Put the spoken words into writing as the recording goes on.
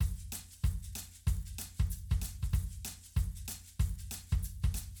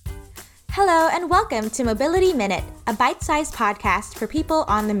Hello and welcome to Mobility Minute, a bite-sized podcast for people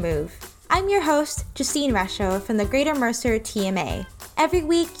on the move. I'm your host, Justine Resho from the Greater Mercer TMA. Every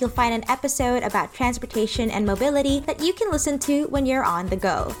week, you'll find an episode about transportation and mobility that you can listen to when you're on the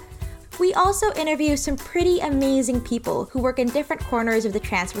go. We also interview some pretty amazing people who work in different corners of the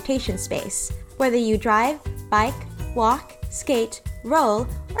transportation space. Whether you drive, bike, walk, skate, roll,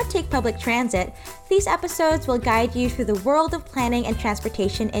 or take public transit, these episodes will guide you through the world of planning and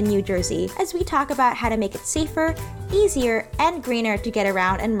transportation in New Jersey as we talk about how to make it safer, easier, and greener to get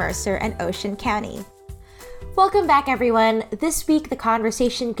around in Mercer and Ocean County. Welcome back, everyone. This week, the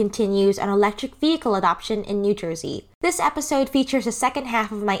conversation continues on electric vehicle adoption in New Jersey. This episode features the second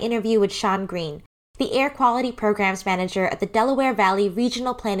half of my interview with Greene, the Air Quality Programs Manager at the Delaware Valley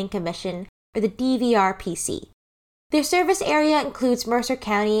Regional Planning Commission, or the DVRPC. Their service area includes Mercer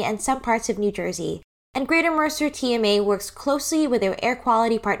County and some parts of New Jersey, and Greater Mercer TMA works closely with their air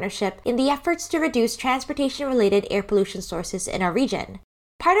quality partnership in the efforts to reduce transportation-related air pollution sources in our region.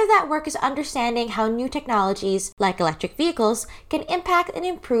 Part of that work is understanding how new technologies, like electric vehicles, can impact and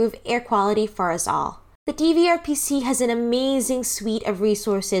improve air quality for us all. The DVRPC has an amazing suite of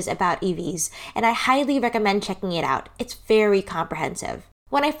resources about EVs, and I highly recommend checking it out. It's very comprehensive.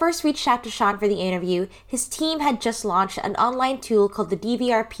 When I first reached out to Sean for the interview, his team had just launched an online tool called the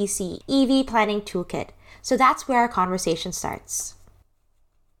DVRPC EV Planning Toolkit. So that's where our conversation starts.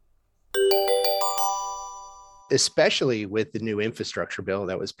 Especially with the new infrastructure bill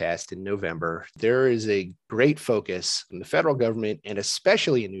that was passed in November, there is a great focus from the federal government and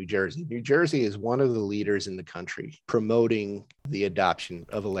especially in New Jersey. New Jersey is one of the leaders in the country promoting the adoption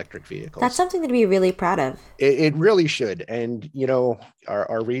of electric vehicles. That's something to be really proud of. It really should. And, you know,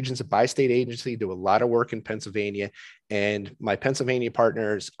 our region's a bi-state agency, do a lot of work in Pennsylvania. And my Pennsylvania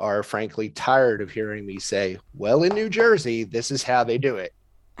partners are frankly tired of hearing me say, well, in New Jersey, this is how they do it.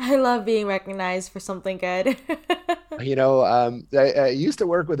 I love being recognized for something good. I used to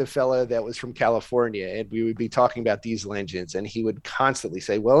work with a fella that was from California, and we would be talking about diesel engines, and he would constantly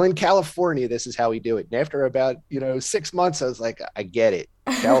say, well, in California, this is how we do it. And after about, 6 months, I was like, I get it.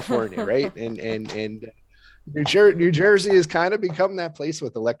 California, right? And New Jersey has kind of become that place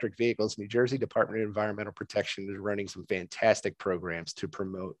with electric vehicles. New Jersey Department of Environmental Protection is running some fantastic programs to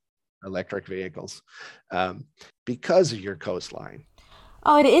promote electric vehicles because of your coastline.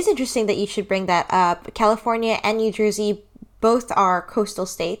 Oh, it is interesting that you should bring that up. California and New Jersey both are coastal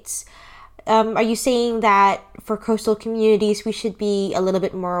states. Are you saying that for coastal communities, we should be a little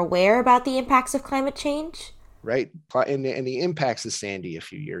bit more aware about the impacts of climate change? Right. And the impacts of Sandy a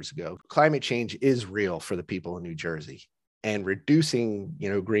few years ago. Climate change is real for the people in New Jersey. And reducing,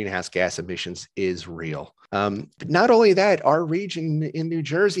 greenhouse gas emissions is real. But not only that, our region in New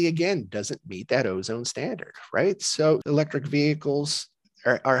Jersey, again, doesn't meet that ozone standard, right? So electric vehicles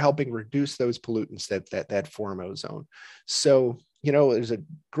are helping reduce those pollutants that form ozone. So, there's a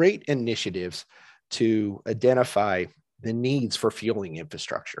great initiatives to identify the needs for fueling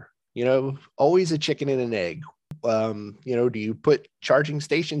infrastructure. Always a chicken and an egg. Do you put charging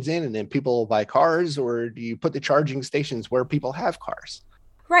stations in and then people will buy cars, or do you put the charging stations where people have cars?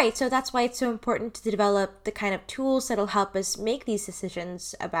 Right. So that's why it's so important to develop the kind of tools that'll help us make these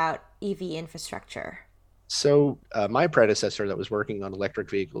decisions about EV infrastructure. So my predecessor that was working on electric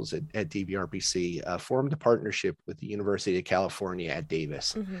vehicles at DVRPC formed a partnership with the University of California at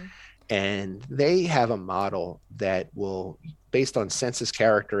Davis. Mm-hmm. And they have a model that will, based on census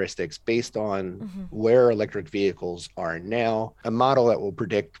characteristics, based on where electric vehicles are now, a model that will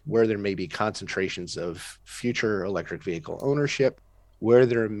predict where there may be concentrations of future electric vehicle ownership, where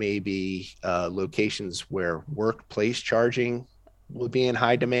there may be locations where workplace charging will be in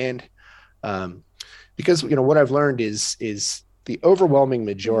high demand. Because, what I've learned is the overwhelming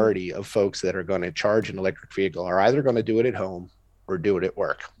majority of folks that are going to charge an electric vehicle are either going to do it at home or do it at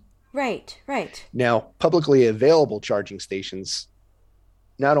work. Right. Now, publicly available charging stations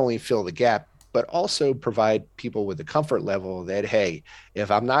not only fill the gap, but also provide people with a comfort level that, hey,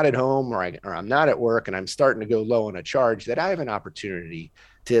 if I'm not at home or I'm not at work and I'm starting to go low on a charge, that I have an opportunity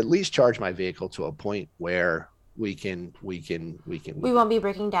to at least charge my vehicle to a point where we won't be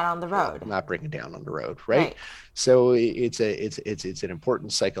breaking down on the road. Not breaking down on the road, right? So it's an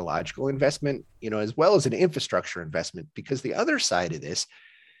important psychological investment, as well as an infrastructure investment, because the other side of this,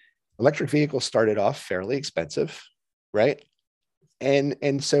 electric vehicles started off fairly expensive, right?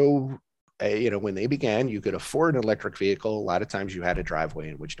 And so when they began, you could afford an electric vehicle. A lot of times you had a driveway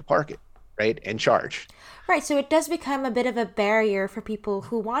in which to park it, right? And charge. Right. So it does become a bit of a barrier for people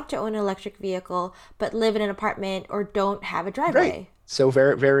who want to own an electric vehicle, but live in an apartment or don't have a driveway. Right. So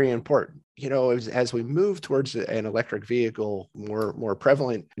very, very important. As we move towards an electric vehicle more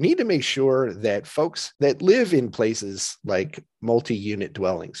prevalent, we need to make sure that folks that live in places like multi-unit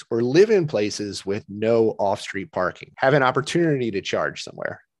dwellings or live in places with no off-street parking have an opportunity to charge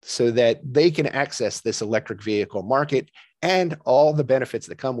somewhere so that they can access this electric vehicle market and all the benefits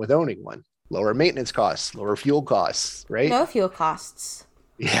that come with owning one. Lower maintenance costs, lower fuel costs, right? No fuel costs.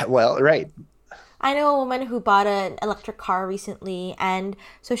 Yeah, well, right. I know a woman who bought an electric car recently, and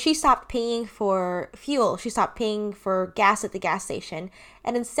so she stopped paying for fuel. She stopped paying for gas at the gas station,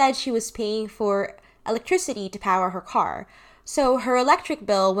 and instead she was paying for electricity to power her car. So her electric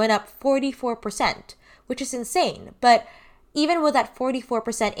bill went up 44%, which is insane. But even with that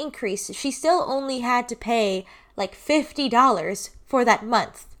 44% increase, she still only had to pay like $50 for that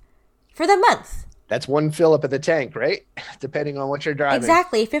month. For the month. That's one fill up of the tank, right? Depending on what you're driving.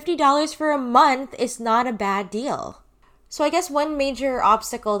 Exactly. $50 for a month is not a bad deal. So I guess one major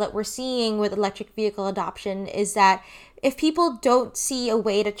obstacle that we're seeing with electric vehicle adoption is that if people don't see a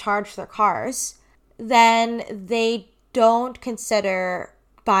way to charge their cars, then they don't consider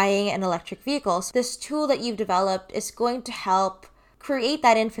buying an electric vehicle. So this tool that you've developed is going to help create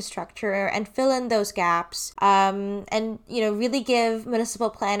that infrastructure and fill in those gaps, and really give municipal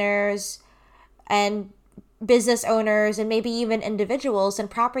planners and business owners and maybe even individuals and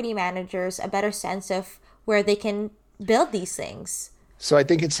property managers a better sense of where they can build these things. So I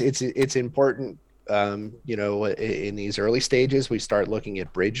think it's important, in these early stages, we start looking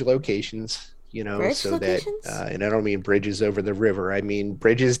at bridge locations, Bridge so locations? that, and I don't mean bridges over the river. I mean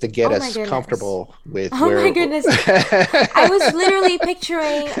bridges to get us comfortable with my goodness. I was literally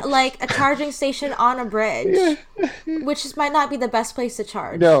picturing like a charging station on a bridge, which might not be the best place to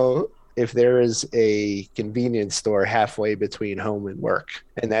charge. No. If there is a convenience store halfway between home and work,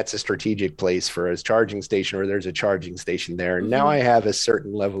 and that's a strategic place for a charging station, or there's a charging station there, and now I have a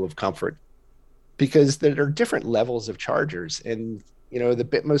certain level of comfort, because there are different levels of chargers, and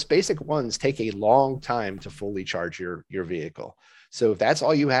the most basic ones take a long time to fully charge your vehicle. So if that's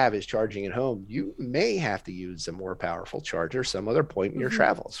all you have is charging at home, you may have to use a more powerful charger some other point in your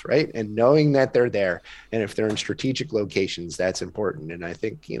travels, right? And knowing that they're there, and if they're in strategic locations, that's important. And I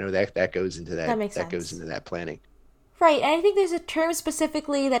think that goes into that goes into that planning. Right, and I think there's a term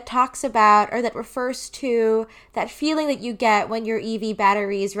specifically that talks about, or that refers to, that feeling that you get when your EV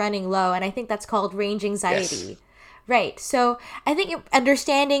battery is running low, and I think that's called range anxiety. Yes. Right. So I think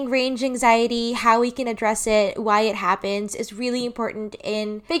understanding range anxiety, how we can address it, why it happens, is really important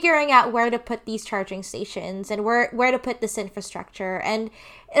in figuring out where to put these charging stations and where to put this infrastructure. And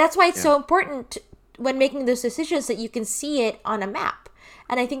that's why it's so important when making those decisions that you can see it on a map.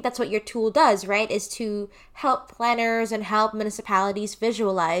 And I think that's what your tool does, right? Is to help planners and help municipalities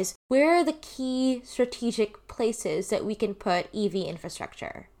visualize where are the key strategic places that we can put EV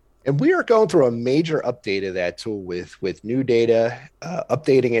infrastructure. And we are going through a major update of that tool with new data,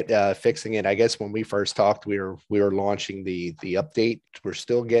 updating it, fixing it. I guess when we first talked, we were launching the update. We're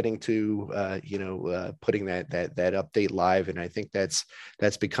still getting to putting that update live, and I think that's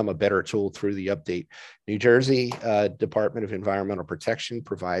become a better tool through the update. New Jersey Department of Environmental Protection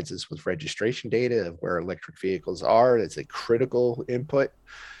provides us with registration data of where electric vehicles are. That's a critical input.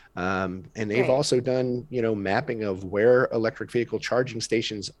 And they've also done, mapping of where electric vehicle charging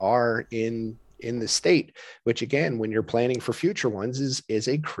stations are in the state, which again, when you're planning for future ones is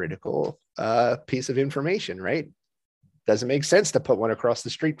a critical piece of information, right? Doesn't make sense to put one across the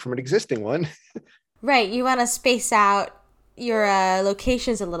street from an existing one. Right. You want to space out your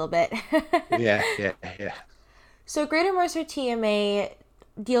locations a little bit. Yeah. So Greater Mercer TMA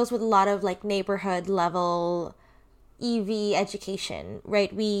deals with a lot of like neighborhood level EV education,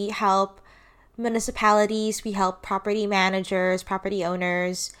 right? We help municipalities, we help property managers, property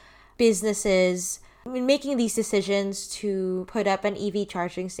owners, businesses in making these decisions to put up an EV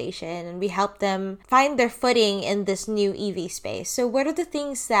charging station, and we help them find their footing in this new EV space. So what are the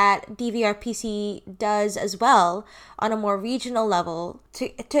things that DVRPC does as well on a more regional level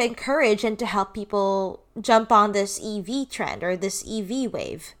to encourage and to help people jump on this EV trend or this EV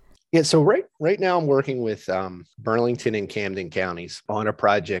wave? Yeah, so right now I'm working with Burlington and Camden counties on a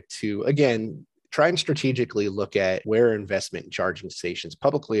project to, again, try and strategically look at where investment in charging stations,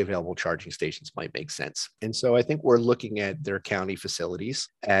 publicly available charging stations, might make sense. And so I think we're looking at their county facilities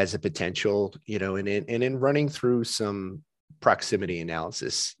as a potential, and in running through some proximity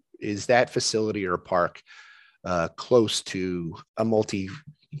analysis. Is that facility or park close to a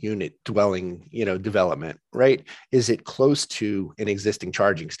multi-unit dwelling, development, right? Is it close to an existing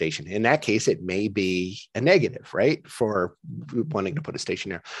charging station? In that case, it may be a negative, right? For wanting to put a station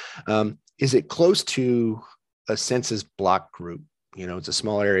there. Is it close to a census block group it's a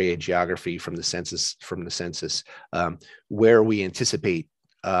small area of geography from the census, where we anticipate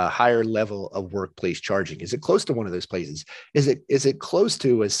a higher level of workplace charging. Is it close to one of those places? Is it close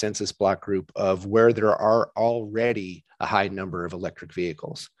to a census block group of where there are already a high number of electric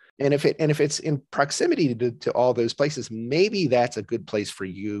vehicles? And if it's in proximity to all those places, maybe that's a good place for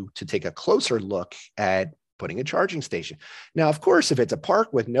you to take a closer look at putting a charging station. Now, of course, if it's a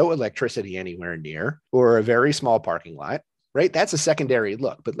park with no electricity anywhere near, or a very small parking lot, right, that's a secondary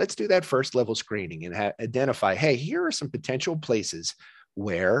look. But let's do that first level screening and identify, hey, here are some potential places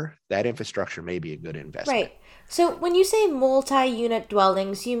where that infrastructure may be a good investment. Right. So when you say multi-unit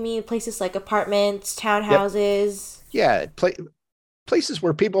dwellings, you mean places like apartments, townhouses? Yep. Yeah, places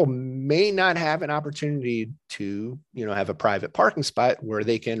where people may not have an opportunity to, have a private parking spot where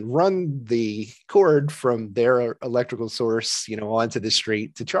they can run the cord from their electrical source, onto the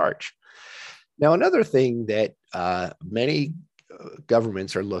street to charge. Now, another thing that many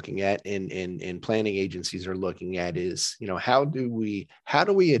governments are looking at and planning agencies are looking at is, how do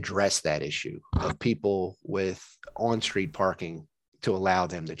we address that issue of people with on-street parking to allow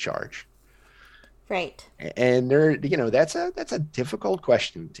them to charge? Right. And that's a difficult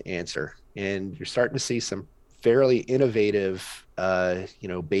question to answer. And you're starting to see some fairly innovative,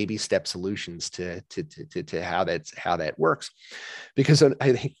 baby step solutions to how that works, because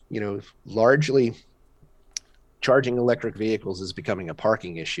I think, largely charging electric vehicles is becoming a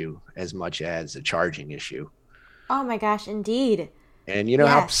parking issue as much as a charging issue. Oh my gosh, indeed. And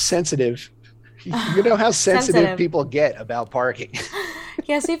how Yes. sensitive, how sensitive people get about parking.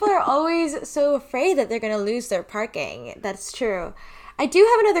 Yes, people are always so afraid that they're going to lose their parking. That's true. I do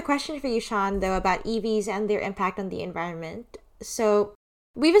have another question for you, Sean, though, about EVs and their impact on the environment. So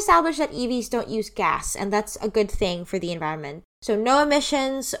we've established that EVs don't use gas, and that's a good thing for the environment. So no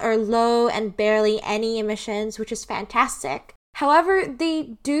emissions, or low and barely any emissions, which is fantastic. However,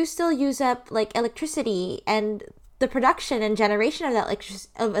 they do still use up electricity, and the production and generation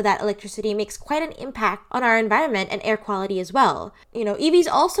of that electricity makes quite an impact on our environment and air quality as well. EVs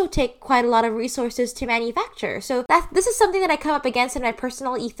also take quite a lot of resources to manufacture. So this is something that I come up against in my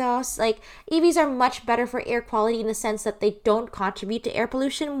personal ethos. EVs are much better for air quality in the sense that they don't contribute to air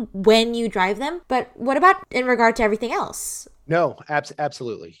pollution when you drive them. But what about in regard to everything else? No,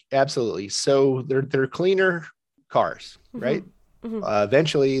 absolutely. Absolutely. So they're cleaner cars, right? Mm-hmm.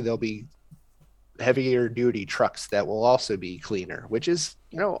 Eventually they'll be heavier duty trucks that will also be cleaner, which is,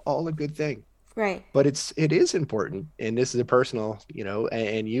 all a good thing. Right. But it is important. And this is a personal,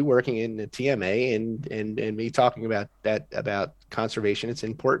 and you working in the TMA and me talking about conservation. It's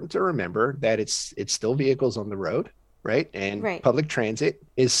important to remember that it's still vehicles on the road. Right. And right. Public transit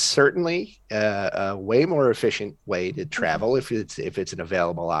is certainly a way more efficient way to travel if it's an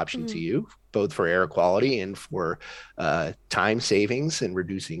available option to you, both for air quality and for time savings and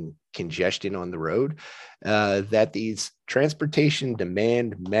reducing congestion on the road. That these transportation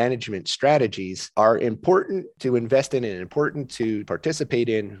demand management strategies are important to invest in and important to participate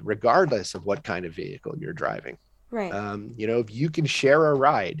in, regardless of what kind of vehicle you're driving. Right. If you can share a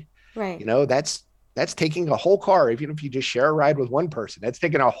ride, right. That's taking a whole car, even if you just share a ride with one person, that's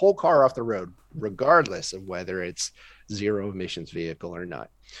taking a whole car off the road, regardless of whether it's zero emissions vehicle or not.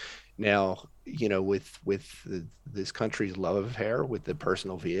 Now, with this country's love affair with the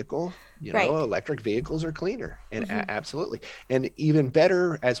personal vehicle, right. Electric vehicles are cleaner, and absolutely. And even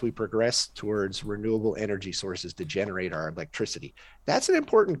better as we progress towards renewable energy sources to generate our electricity. That's an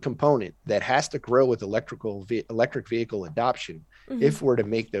important component that has to grow with electric vehicle adoption if we're to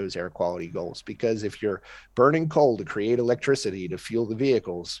make those air quality goals. Because if you're burning coal to create electricity to fuel the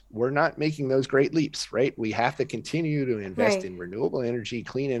vehicles, we're not making those great leaps, right? We have to continue to invest in renewable energy,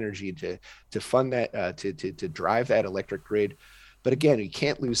 clean energy to fund that, to drive that electric grid. But again, you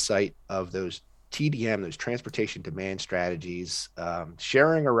can't lose sight of those TDM, those transportation demand strategies,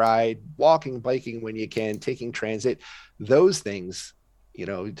 sharing a ride, walking, biking when you can, taking transit, those things.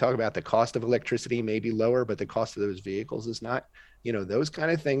 You talk about the cost of electricity may be lower, but the cost of those vehicles is not. Those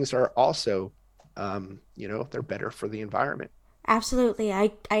kind of things are also, they're better for the environment. Absolutely.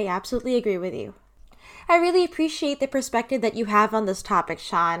 I absolutely agree with you. I really appreciate the perspective that you have on this topic,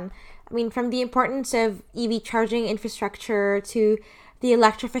 Sean. I mean, from the importance of EV charging infrastructure to the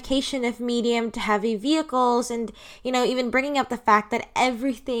electrification of medium to heavy vehicles, and, even bringing up the fact that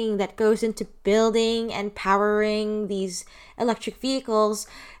everything that goes into building and powering these electric vehicles,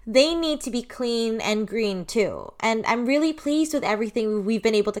 they need to be clean and green too. And I'm really pleased with everything we've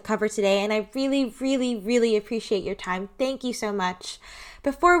been able to cover today, and I really, really, really appreciate your time. Thank you so much.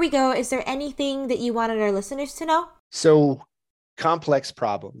 Before we go, is there anything that you wanted our listeners to know? So complex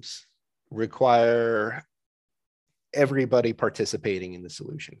problems require everybody participating in the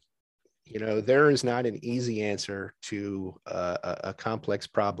solution. There is not an easy answer to a complex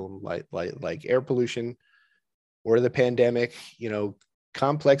problem like air pollution or the pandemic.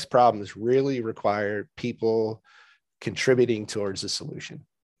 Complex problems really require people contributing towards a solution.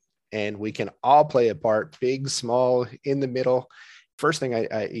 And we can all play a part, big, small, in the middle. First thing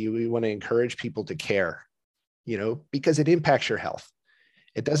we want to encourage people to care, because it impacts your health.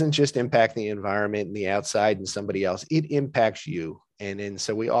 It doesn't just impact the environment and the outside and somebody else. It impacts you. And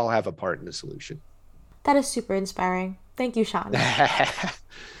so we all have a part in the solution. That is super inspiring. Thank you, Sean.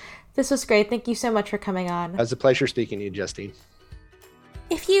 This was great. Thank you so much for coming on. It was a pleasure speaking to you, Justine.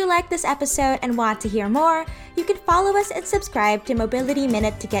 If you like this episode and want to hear more, you can follow us and subscribe to Mobility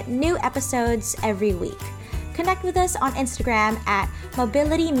Minute to get new episodes every week. Connect with us on Instagram at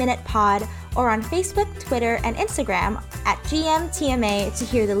Mobility Minute Pod or on Facebook, Twitter, and Instagram at GMTMA to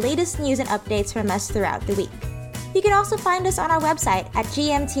hear the latest news and updates from us throughout the week. You can also find us on our website at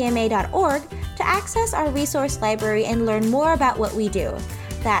gmtma.org to access our resource library and learn more about what we do.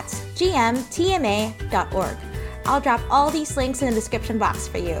 That's gmtma.org. I'll drop all these links in the description box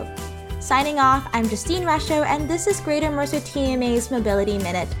for you. Signing off, I'm Justine Resho, and this is Greater Mercer TMA's Mobility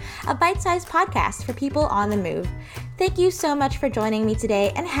Minute, a bite-sized podcast for people on the move. Thank you so much for joining me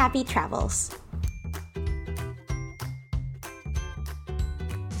today, and happy travels.